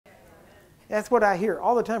That's what I hear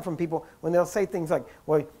all the time from people when they'll say things like,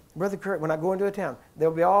 well, Brother Kurt, when I go into a town,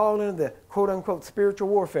 they'll be all into the quote-unquote spiritual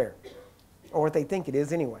warfare, or what they think it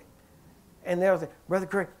is anyway. And they'll say, Brother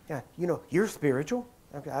Kurt, you know, you're spiritual?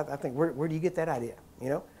 Okay, I think, where do you get that idea, you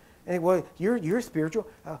know? And well, you're spiritual.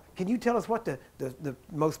 Can you tell us what the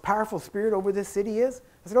most powerful spirit over this city is?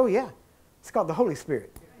 I said, oh, yeah. It's called the Holy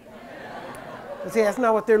Spirit. But see, that's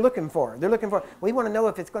not what they're looking for. They're looking for, we want to know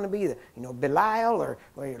if it's going to be the, you know, Belial or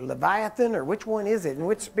Leviathan, or which one is it and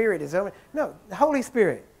which spirit is over. No, the Holy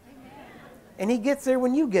Spirit. And he gets there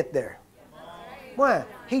when you get there. Why?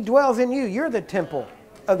 He dwells in you. You're the temple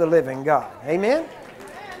of the living God. Amen?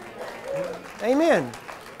 Amen.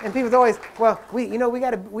 And people always, well, we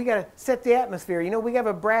got to set the atmosphere. You know, we got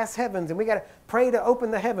to brass heavens, and we got to pray to open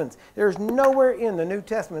the heavens. There's nowhere in the New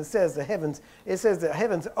Testament says the heavens. It says the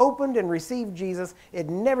heavens opened and received Jesus. It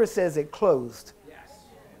never says it closed. Yes.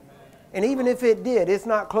 And even if it did, it's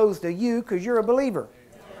not closed to you because you're a believer.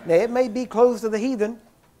 Now, it may be closed to the heathen.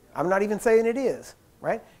 I'm not even saying it is,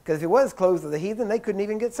 right? Because if it was closed to the heathen, they couldn't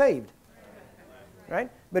even get saved. Right?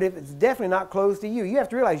 But if it's definitely not closed to you, you have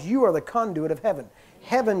to realize you are the conduit of heaven.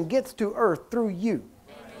 Heaven gets to earth through you.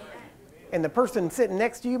 And the person sitting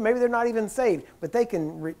next to you, maybe they're not even saved, but they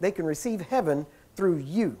can receive heaven through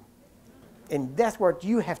you. And that's what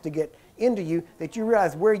you have to get into you, that you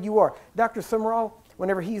realize where you are. Dr. Summerall,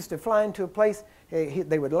 whenever he used to fly into a place,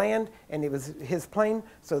 they would land, and it was his plane,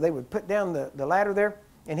 so they would put down the ladder there,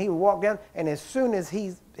 and he would walk down, and as soon as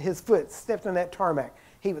his foot stepped on that tarmac,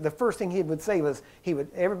 the first thing he would say was,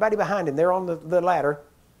 everybody behind him, they're on the ladder,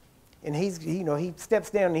 and he steps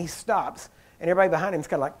down and he stops, and everybody behind him is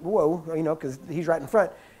kind of like, whoa, you know, because he's right in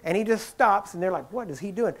front. And he just stops, and they're like, what is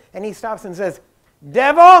he doing? And he stops and says,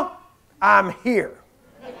 devil, I'm here.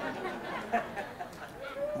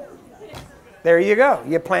 There you go.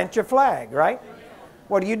 You plant your flag, right?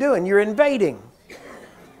 What are you doing? You're invading.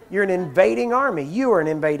 You're an invading army. You are an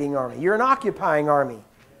invading army. You're an occupying army.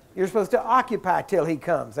 You're supposed to occupy till he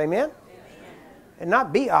comes. Amen? And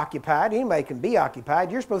not be occupied. Anybody can be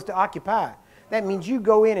occupied. You're supposed to occupy. That means you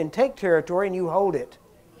go in and take territory and you hold it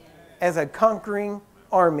as a conquering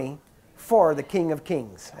army for the King of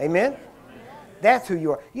Kings. Amen? That's who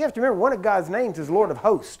you are. You have to remember, one of God's names is Lord of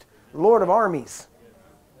Hosts, Lord of Armies.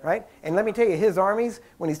 Right? And let me tell you, his armies,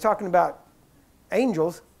 when he's talking about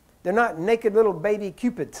angels, they're not naked little baby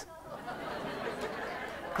cupids.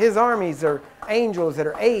 His armies are angels that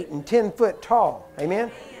are 8 and 10 foot tall.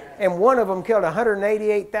 Amen? And one of them killed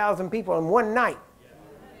 188,000 people in one night.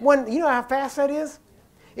 You know how fast that is?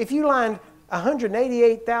 If you lined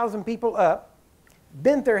 188,000 people up,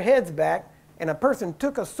 bent their heads back, and a person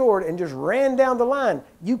took a sword and just ran down the line,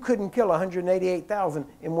 you couldn't kill 188,000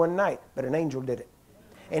 in one night, but an angel did it.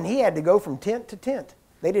 And he had to go from tent to tent.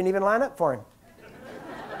 They didn't even line up for him.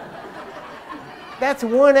 That's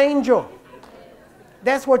one angel.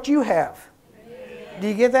 That's what you have. Do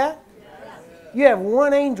you get that? You have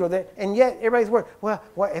one angel, and yet everybody's worried, well,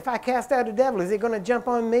 if I cast out a devil, is it going to jump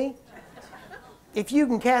on me? If you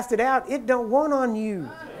can cast it out, it don't want on you.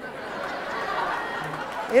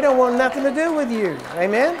 It don't want nothing to do with you.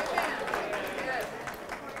 Amen?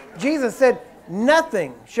 Jesus said,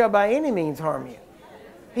 nothing shall by any means harm you.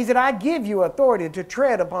 He said, I give you authority to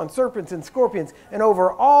tread upon serpents and scorpions and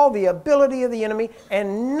over all the ability of the enemy,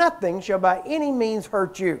 and nothing shall by any means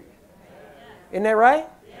hurt you. Isn't that right?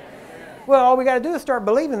 Well, all we got to do is start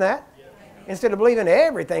believing that instead of believing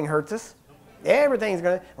everything hurts us. Everything's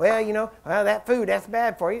going to, that food, that's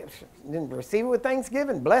bad for you. Receive it with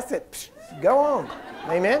thanksgiving. Bless it. Go on.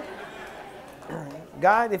 Amen?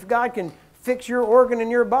 If God can fix your organ in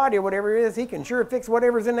your body or whatever it is, he can sure fix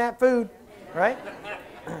whatever's in that food. Right?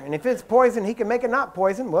 And if it's poison, he can make it not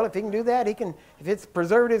poison. Well, if he can do that, if it's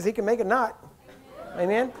preservatives, he can make it not.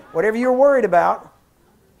 Amen? Whatever you're worried about,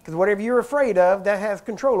 because whatever you're afraid of, that has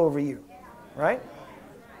control over you. Right?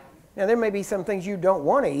 Now, there may be some things you don't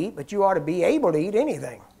want to eat, but you ought to be able to eat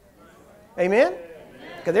anything. Amen?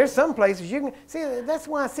 Because there's some places you can... See, that's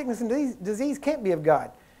why sickness and disease can't be of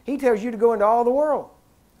God. He tells you to go into all the world.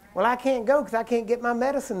 Well, I can't go because I can't get my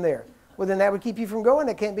medicine there. Well, then that would keep you from going.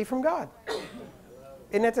 That can't be from God.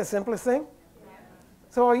 Isn't that the simplest thing?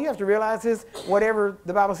 So all you have to realize is whatever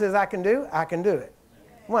the Bible says I can do it.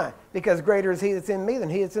 Why? Because greater is he that's in me than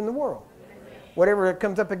he that's in the world. Whatever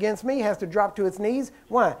comes up against me has to drop to its knees.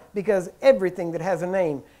 Why? Because everything that has a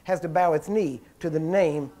name has to bow its knee to the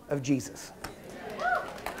name of Jesus.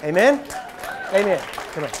 Amen? Amen.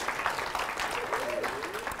 Come on.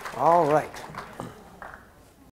 All right.